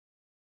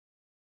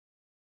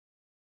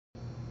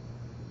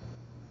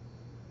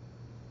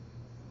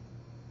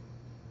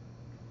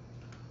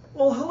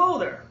Well, hello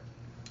there.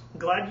 I'm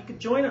glad you could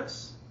join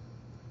us.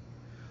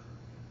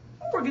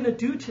 What we're going to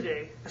do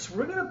today is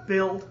we're going to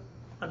build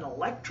an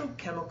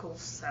electrochemical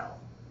cell.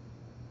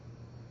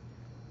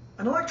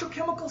 An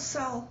electrochemical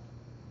cell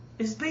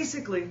is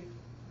basically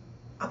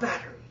a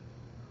battery.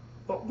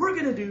 What we're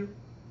going to do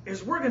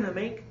is we're going to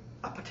make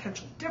a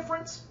potential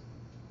difference,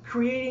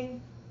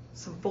 creating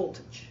some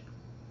voltage.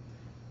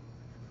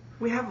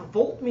 We have a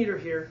voltmeter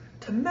here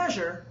to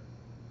measure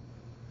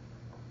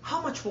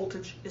how much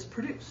voltage is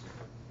produced.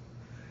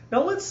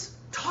 Now let's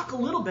talk a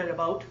little bit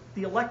about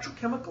the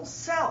electrochemical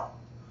cell,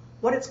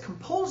 what it's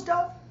composed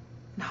of,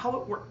 and how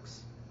it works.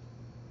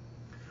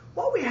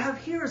 What we have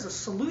here is a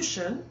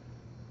solution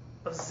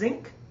of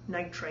zinc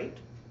nitrate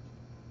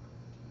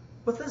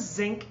with a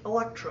zinc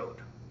electrode.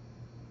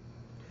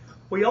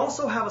 We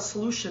also have a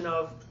solution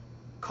of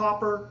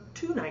copper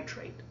 2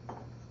 nitrate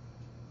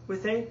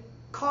with a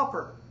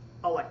copper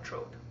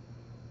electrode.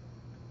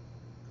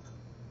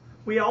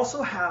 We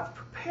also have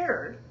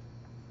prepared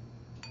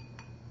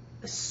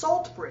a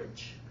salt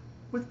bridge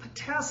with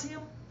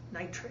potassium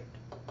nitrate.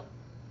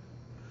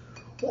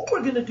 What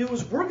we're going to do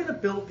is we're going to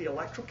build the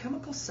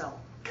electrochemical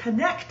cell,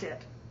 connect it,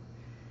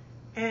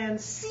 and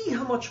see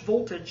how much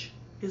voltage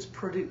is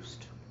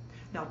produced.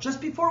 Now,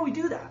 just before we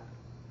do that,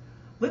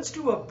 let's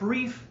do a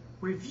brief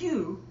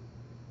review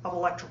of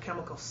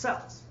electrochemical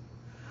cells.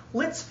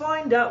 Let's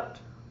find out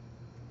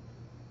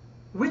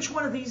which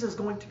one of these is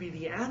going to be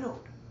the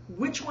anode,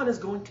 which one is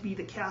going to be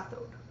the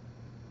cathode.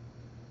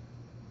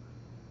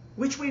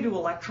 Which way do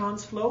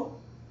electrons flow?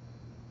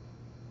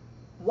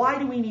 Why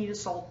do we need a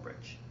salt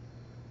bridge?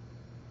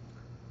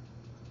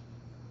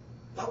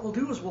 What we'll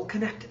do is we'll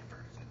connect it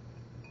first.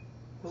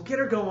 We'll get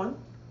her going,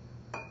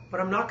 but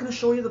I'm not going to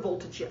show you the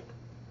voltage yet.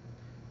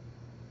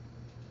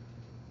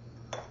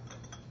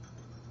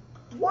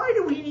 Why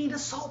do we need a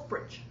salt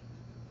bridge?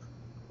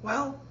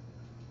 Well,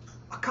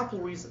 a couple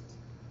reasons.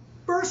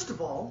 First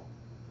of all,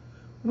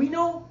 we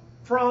know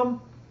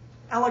from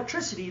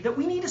electricity that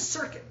we need a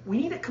circuit. We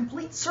need a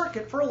complete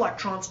circuit for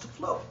electrons to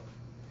flow.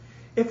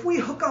 If we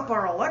hook up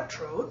our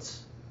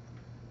electrodes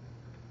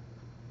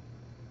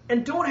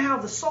and don't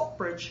have the salt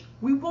bridge,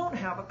 we won't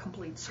have a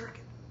complete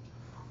circuit.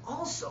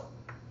 Also,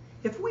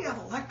 if we have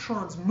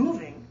electrons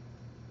moving,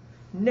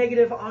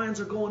 negative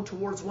ions are going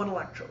towards one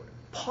electrode,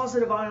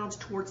 positive ions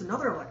towards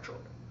another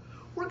electrode.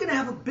 We're going to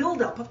have a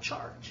buildup of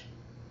charge.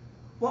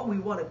 What we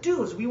want to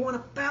do is we want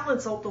to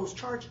balance out those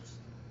charges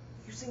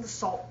using the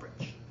salt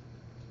bridge.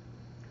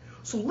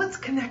 So let's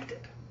connect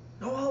it.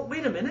 Oh,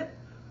 wait a minute.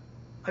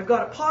 I've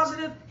got a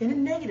positive and a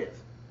negative.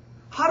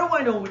 How do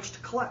I know which to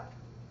collect?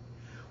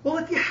 Well,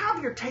 if you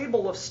have your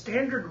table of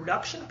standard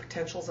reduction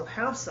potentials of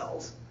half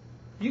cells,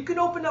 you can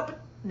open up it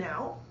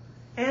now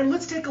and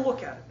let's take a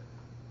look at it.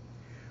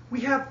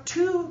 We have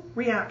two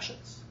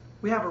reactions.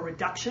 We have a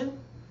reduction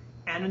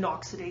and an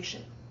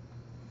oxidation.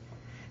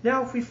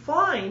 Now, if we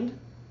find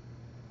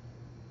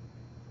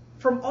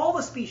from all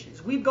the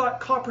species, we've got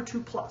copper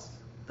 2 plus,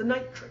 the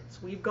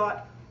nitrates. We've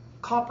got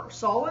copper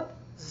solid,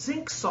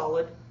 zinc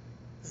solid,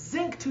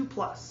 zinc 2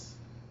 plus.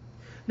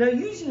 Now,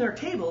 using our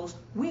tables,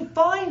 we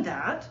find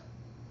that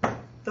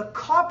the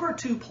copper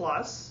 2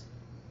 plus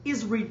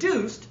is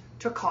reduced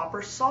to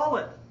copper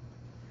solid.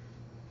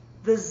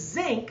 The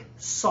zinc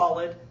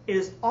solid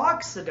is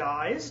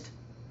oxidized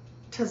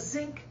to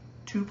zinc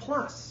 2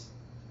 plus.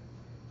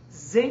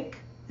 Zinc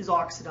is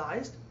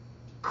oxidized,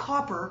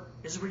 copper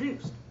is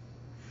reduced.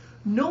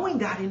 Knowing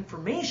that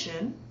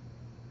information,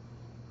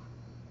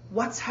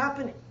 what's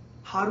happening?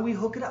 How do we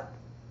hook it up?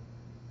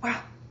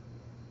 Well,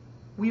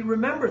 we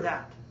remember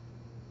that.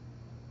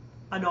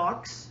 An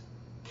ox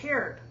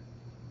cared.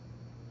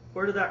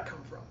 Where did that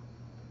come from?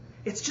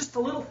 It's just a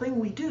little thing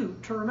we do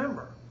to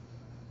remember.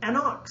 An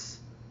ox.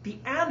 The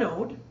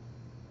anode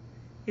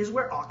is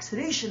where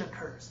oxidation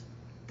occurs.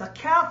 The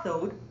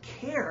cathode,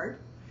 cared,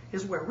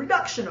 is where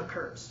reduction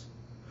occurs.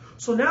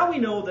 So now we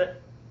know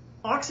that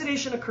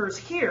oxidation occurs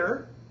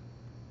here,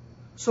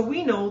 so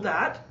we know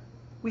that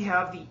we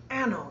have the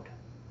anode.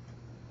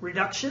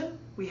 Reduction,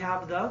 we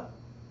have the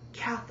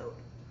cathode.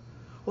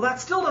 Well, that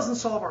still doesn't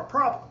solve our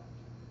problem.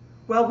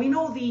 Well, we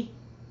know the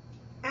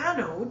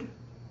anode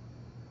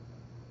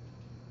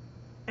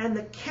and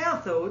the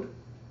cathode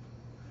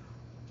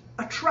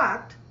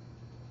attract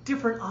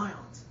different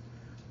ions.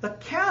 The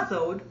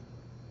cathode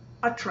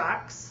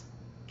attracts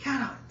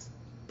cations,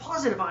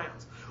 positive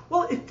ions.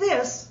 Well, if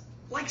this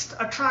likes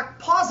to attract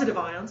positive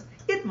ions,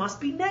 it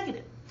must be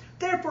negative.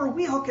 Therefore,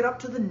 we hook it up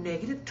to the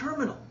negative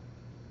terminal.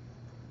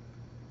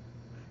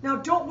 Now,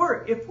 don't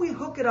worry. If we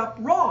hook it up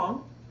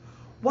wrong,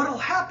 what will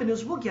happen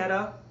is we'll get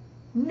a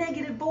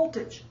negative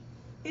voltage,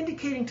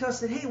 indicating to us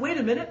that, hey, wait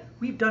a minute,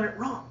 we've done it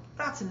wrong.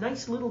 That's a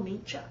nice little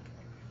neat check.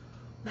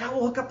 Now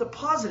we'll hook up the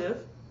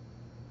positive.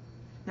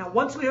 Now,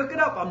 once we hook it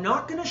up, I'm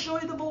not going to show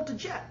you the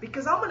voltage yet,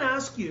 because I'm going to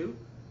ask you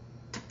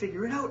to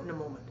figure it out in a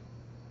moment.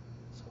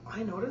 So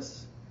I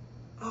notice,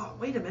 oh,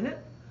 wait a minute,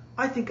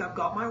 I think I've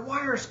got my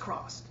wires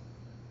crossed,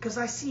 because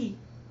I see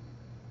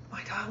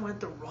my dial went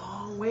the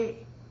wrong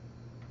way.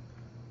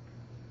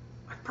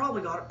 I've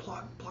probably got it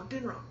plugged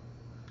in wrong.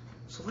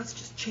 So let's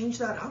just change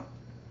that up.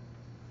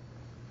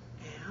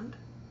 And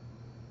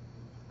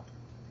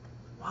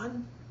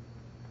 1,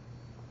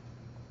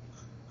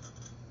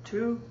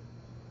 2,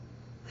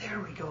 there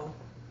we go.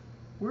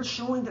 We're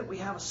showing that we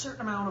have a certain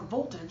amount of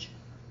voltage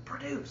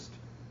produced.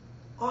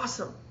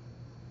 Awesome.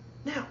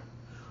 Now,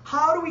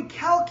 how do we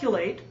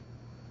calculate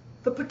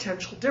the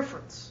potential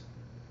difference?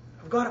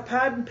 I've got a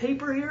pad and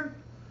paper here,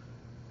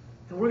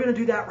 and we're going to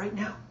do that right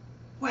now.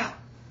 Well,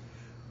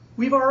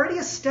 we've already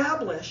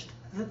established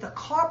that the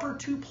copper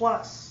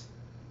 2+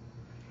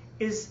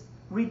 is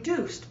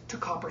reduced to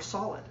copper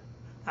solid.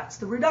 That's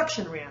the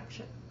reduction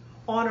reaction.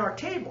 On our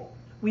table,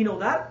 we know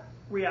that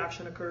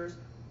reaction occurs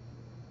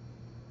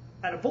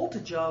at a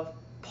voltage of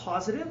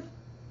positive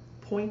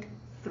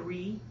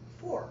 0.34.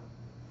 So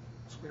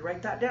we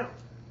write that down,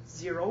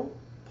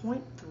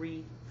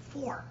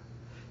 0.34.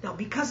 Now,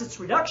 because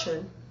it's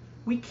reduction,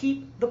 we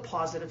keep the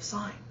positive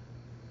sign.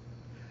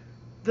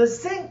 The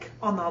zinc,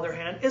 on the other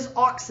hand, is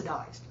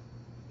oxidized.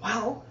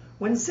 Well,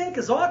 when zinc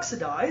is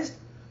oxidized,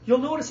 you'll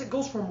notice it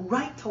goes from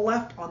right to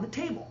left on the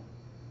table.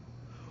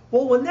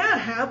 Well, when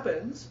that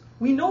happens,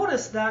 we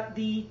notice that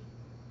the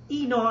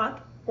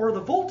E0, or the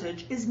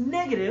voltage, is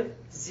negative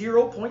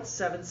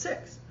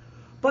 0.76.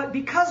 But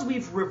because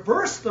we've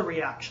reversed the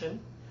reaction,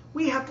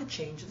 we have to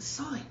change the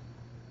sign,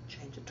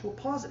 change it to a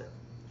positive.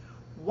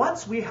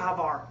 Once we have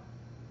our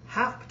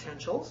half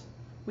potentials,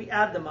 we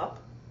add them up,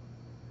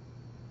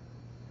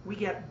 we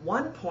get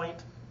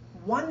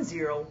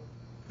 1.10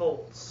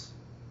 volts.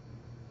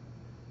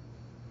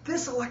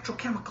 This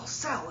electrochemical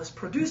cell is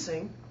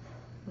producing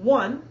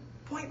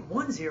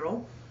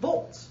 1.10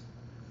 volts.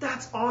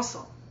 That's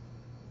awesome.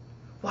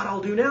 What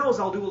I'll do now is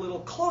I'll do a little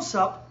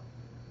close-up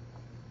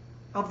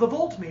of the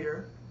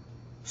voltmeter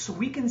so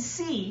we can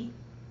see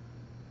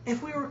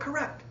if we were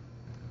correct.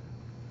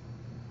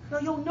 Now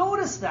you'll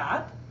notice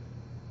that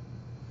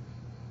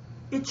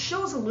it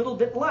shows a little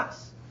bit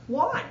less.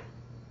 Why?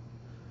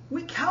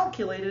 We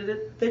calculated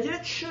it that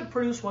it should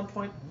produce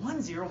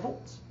 1.10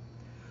 volts.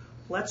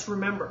 Let's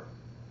remember,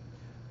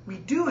 we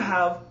do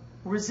have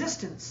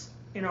resistance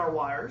in our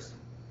wires,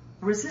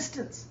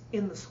 resistance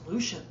in the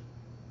solution.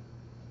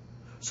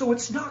 So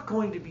it's not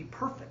going to be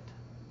perfect.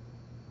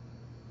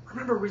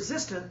 Remember,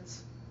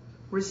 resistance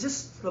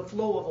resists the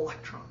flow of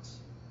electrons.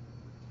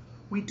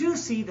 We do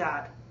see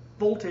that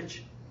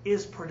voltage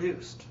is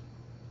produced.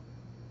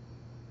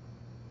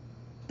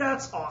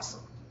 That's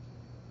awesome.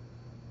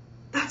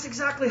 That's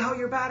exactly how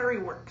your battery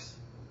works.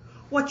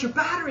 What your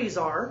batteries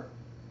are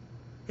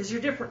is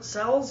your different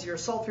cells, your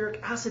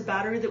sulfuric acid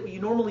battery that we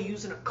normally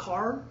use in a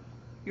car,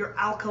 your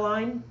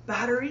alkaline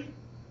battery,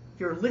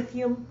 your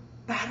lithium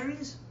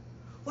batteries.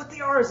 What they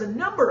are is a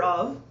number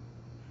of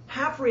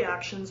half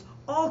reactions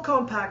all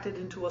compacted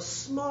into a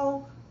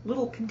small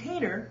little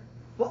container,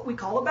 what we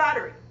call a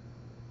battery.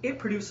 It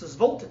produces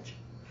voltage.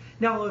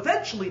 Now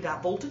eventually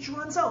that voltage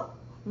runs out.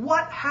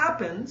 What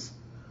happens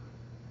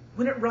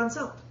when it runs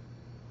out?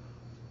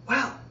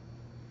 Well,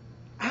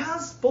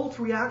 as both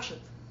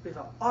reactions, we've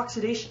got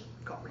oxidation,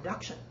 we've got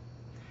reduction.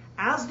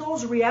 As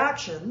those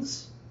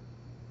reactions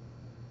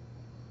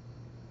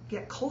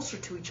get closer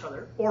to each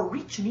other or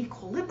reach an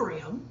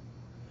equilibrium,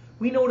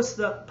 we notice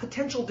the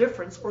potential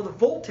difference, or the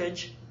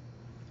voltage,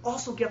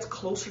 also gets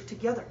closer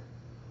together.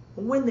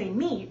 When they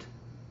meet,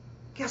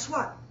 guess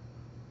what?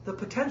 The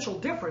potential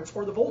difference,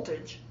 or the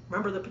voltage,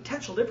 remember the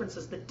potential difference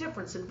is the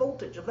difference in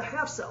voltage of the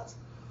half cells.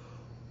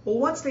 Well,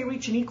 once they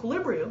reach an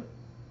equilibrium,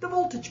 the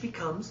voltage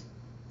becomes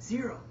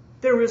 0.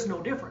 There is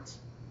no difference.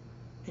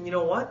 And you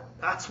know what?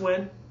 That's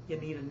when you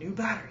need a new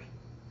battery.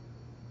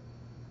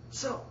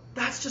 So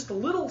that's just a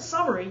little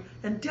summary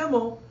and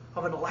demo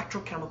of an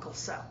electrochemical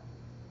cell.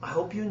 I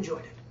hope you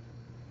enjoyed it.